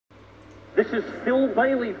This is Phil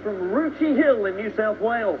Bailey from Roochie Hill in New South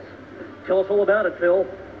Wales. Tell us all about it, Phil.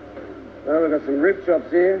 Well, we've got some rib chops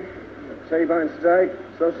here, T-bone steak,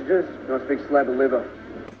 sausages, nice big slab of liver.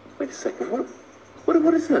 Wait a second, what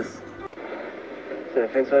is this? Is that a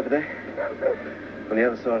fence over there? On the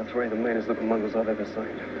other side are three of the meanest looking mongrels I've ever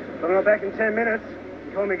seen. I'm not back in 10 minutes.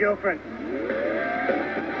 Call me girlfriend.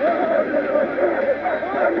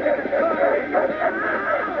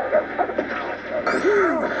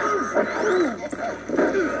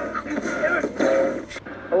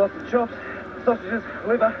 I lost the chops, sausages,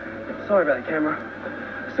 liver. Sorry about the camera.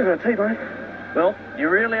 Still got a T-bone. Well, you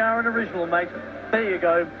really are an original, mate. There you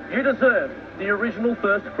go. You deserve the original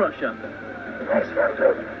Thirst Crusher.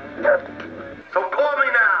 So call me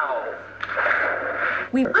now.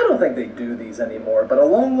 I don't think they do these anymore, but a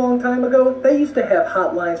long, long time ago, they used to have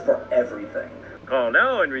hotlines for everything. Call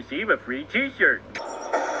now and receive a free t-shirt.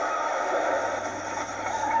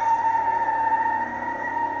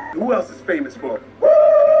 Who else is famous for?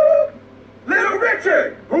 Little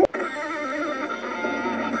Richard!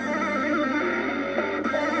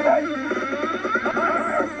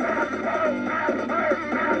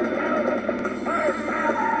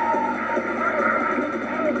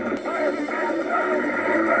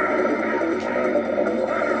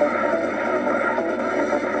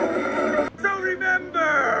 So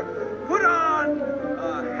remember, put on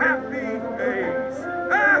a happy face.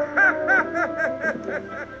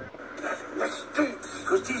 Let's do it,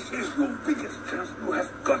 because this is your biggest chance. You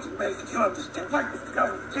have got to make it. You understand? Like Mr.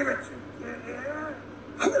 Government, give it to you. Yeah?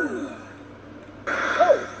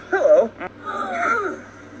 Oh, hello.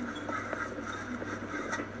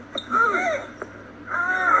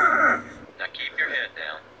 Now keep your head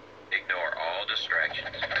down. Ignore all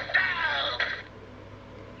distractions.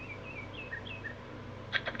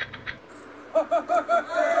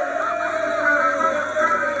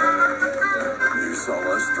 New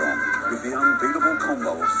Solo Strong, with the unbeatable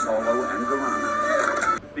combo of Solo and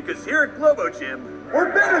Guarana. Because here at Globo Gym,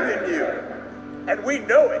 we're better than you. And we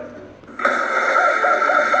know it.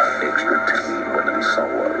 Extra team winning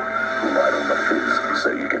Solo. Right on the fizz,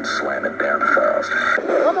 so you can slam it down fast.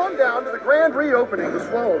 Come on down to the grand reopening of the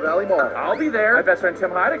Swallow Valley Mall. I'll be there. My best friend Tim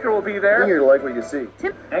Heidecker will be there. Bring here to like what you see.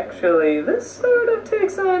 Actually, this sort of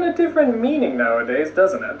takes on a different meaning nowadays,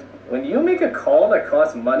 doesn't it? When you make a call that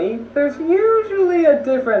costs money, there's usually a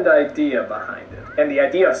different idea behind it. And the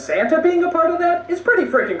idea of Santa being a part of that is pretty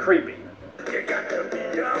freaking creepy. You got to be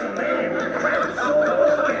a man, crack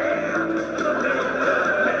Solo can.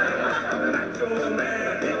 Macho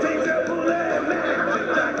man, it takes a bullet man,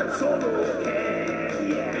 like a Solo can.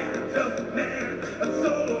 Yeah, tough man, a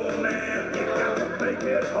Solo man, you got to make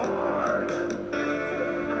it hard.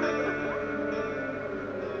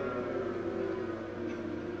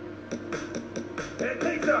 It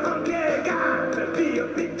takes a hungry guy to be a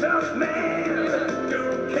big tough man.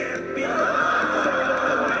 You can't be a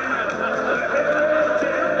Solo man.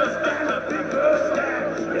 Just got a big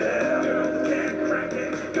mustache. Yeah, girls can't crack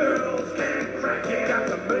it. Girls can't crack it. Got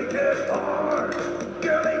to make it hard.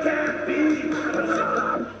 Girl, they can't be a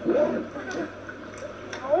Solo.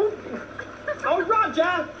 Oh,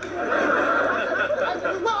 Roger!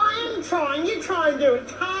 Well, I am trying. You try and do it.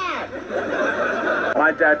 It's hard.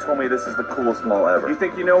 My dad told me this is the coolest mall ever. You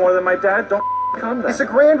think you know more than my dad? Don't come then. It's a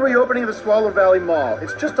grand reopening of the Swallow Valley Mall.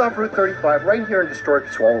 It's just off Route 35, right here in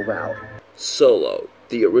historic Swallow Valley. Solo,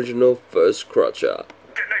 the original Thirst Crusher.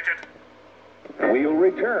 We'll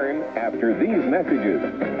return after these messages.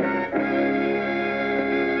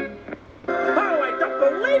 Oh, I don't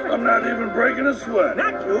believe it! I'm not even breaking a sweat.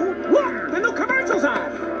 Not you! Look! The new commercial's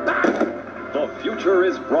on! Ah, The future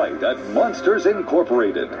is bright at Monsters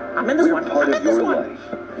Incorporated. I'm in this We're one. part I'm of in this your one.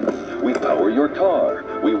 life. We power your car.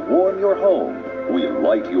 We warm your home. We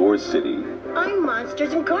light your city. I'm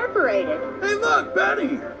Monsters Incorporated. Hey, look,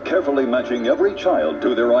 Betty. Carefully matching every child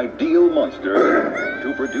to their ideal monster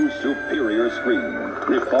to produce superior screen,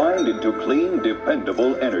 refined into clean,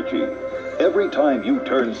 dependable energy. Every time you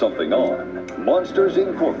turn something on, Monsters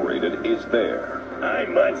Incorporated is there.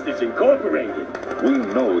 I'm Monsters Incorporated. We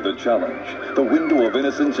know the challenge. The window of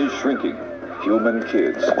innocence is shrinking. Human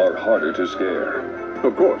kids are harder to scare.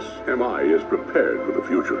 Of course, MI is prepared for the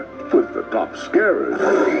future with the top scarers,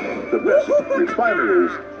 the best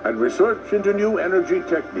refiners, and research into new energy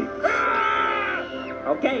techniques.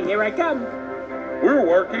 Okay, here I come. We're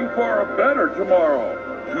working for a better tomorrow.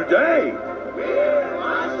 Today. We're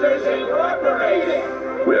Monsters Incorporated.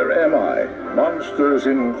 We're MI, Monsters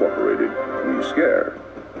Incorporated. We scare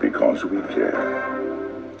because we care.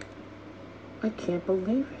 I can't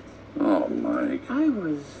believe it. Oh, Mike. I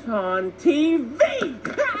was on TV!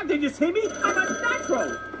 Ah, did you see me? I'm a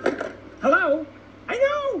natural! Hello? I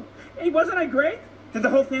know! Hey, wasn't I great? Did the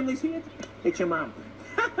whole family see it? It's your mom.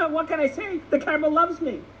 What can I say? The camera loves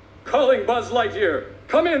me. Calling Buzz Lightyear.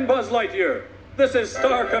 Come in, Buzz Lightyear. This is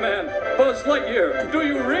Star Command. Buzz Lightyear, do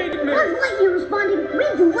you read me? Buzz Lightyear responding,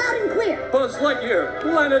 read you loud and clear. Buzz Lightyear,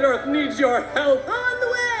 planet Earth needs your help. On the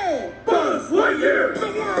way! Buzz Lightyear,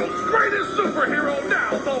 the world's greatest superhero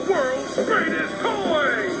now, the world's greatest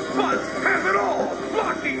toy. Buzz has it all.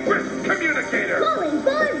 Blocking risk communicator. Calling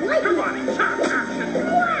Buzz Lightyear. Karate chop action.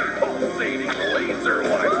 Pulsating laser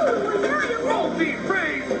light.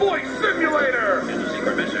 Multi-phase voice simulator. In a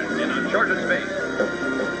secret mission in uncharted space.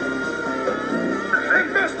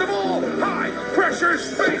 And best of all, high-pressure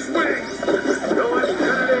space wings. To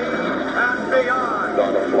infinity and beyond.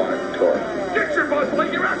 Not a flying toy. Get your Buzz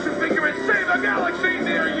Lightyear action figure and save a galaxy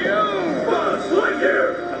near you. Buzz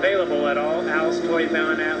Lightyear. Available at all Al's Toy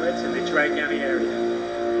Bound outlets in the Tri-County area.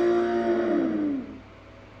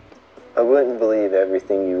 I wouldn't believe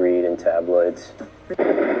everything you read in tabloids.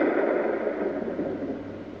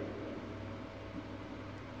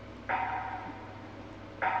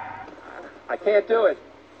 I can't do it.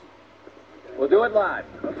 We'll do it live.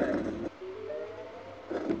 Okay.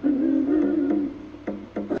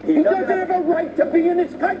 He doesn't have a right to be in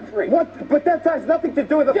this country. What? But that has nothing to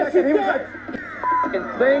do with the fact that he was like... And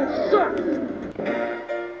things suck.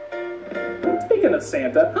 Speaking of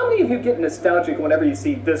Santa, how many of you get nostalgic whenever you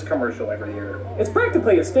see this commercial every year? It's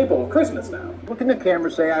practically a staple of Christmas now. Look in the camera,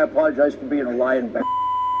 say, I apologize for being a lion bear.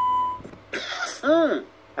 Oh,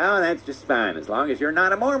 that's just fine, as long as you're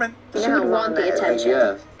not a Mormon. You don't want the attention.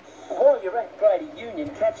 While you're at Grady Union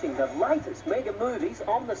catching the latest mega movies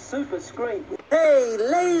on the super screen. Hey,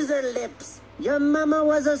 Laser Lips! Your mama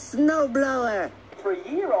was a snowblower. For a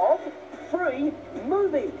year of free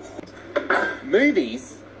movies.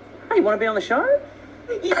 Movies? Hey, you want to be on the show?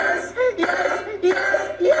 Yes! Yes!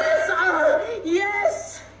 Yes! Yes!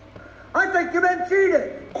 Yes! I think you meant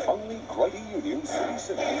cheating! Only Grady Union City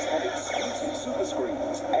Cinemas have exclusive super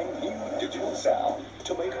screens and new digital sound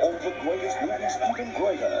to make all the greatest movies even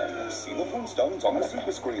greater. See the Flintstones on the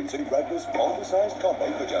super screens and grab this multi-sized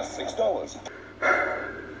combo for just $6.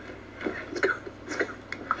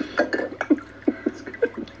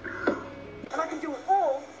 And I can do it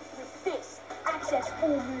all with this. Access 4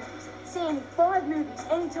 movies. Seeing 5 movies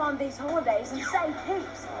anytime these holidays and save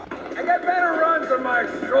heaps. I got better runs on my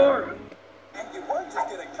short. And you won't just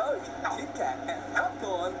get a Coke, Kit Kat, and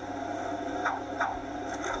popcorn.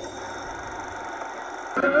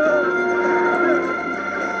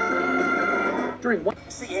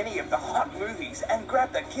 See any of the hot movies and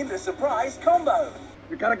grab the Kinder Surprise combo.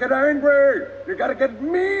 You gotta get angry. You gotta get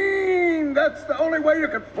mean. That's the only way you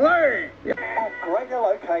can play. At greater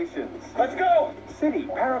locations. Let's go! City,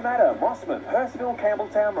 Parramatta, Mossman, Hurstville,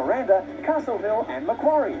 Campbelltown, Miranda, Castleville, and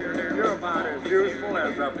Macquarie. You're about as useful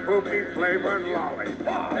as a poopy flavored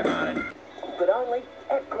lollipop. But only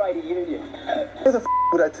at Greater Union. What the f***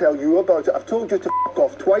 would I tell you about it? I've told you to f***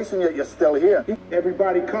 off twice and yet you're still here.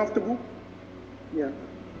 Everybody comfortable? Yeah.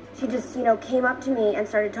 She just, came up to me and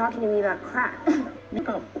started talking to me about crack.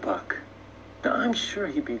 Oh, Buck. Now, I'm sure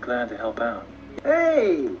he'd be glad to help out.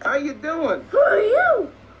 Hey, how you doing? Who are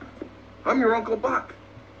you? I'm your Uncle Buck.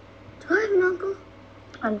 Do I have an uncle?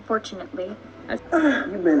 Unfortunately.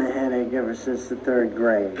 You've been a headache ever since the 3rd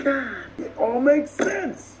grade. God, it all makes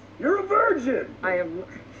sense. You're a virgin. I am...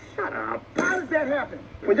 Shut up. How does that happen?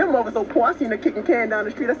 When your mother was so poor, I seen her kicking can down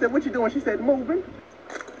the street. I said, what you doing? She said, moving.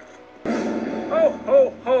 Ho,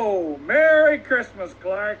 ho, ho. Merry Christmas,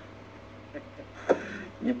 Clark.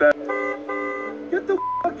 You better... Get the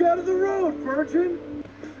fuck out of the road, virgin.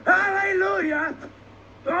 Hallelujah.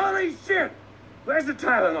 Holy shit. Where's the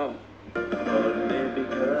Tylenol? Wouldn't it be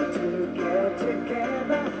good to get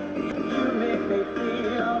together? You make me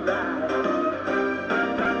feel right.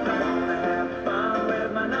 Wanna have fun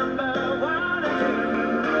with my number 1 and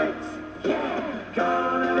 2 mates. Yeah,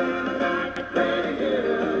 gonna be the night at Grady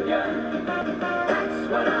Union. That's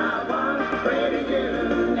what I want, Grady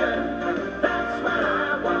Union. That's what I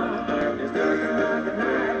want. Is to have the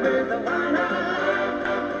night with the wine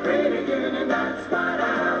up. Grady Union, that's what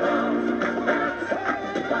I want. That's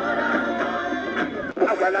what I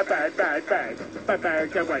want. Well, a bad, bad, bad.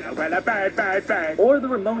 Well, a bad, bad, bad. Or the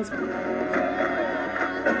Ramones.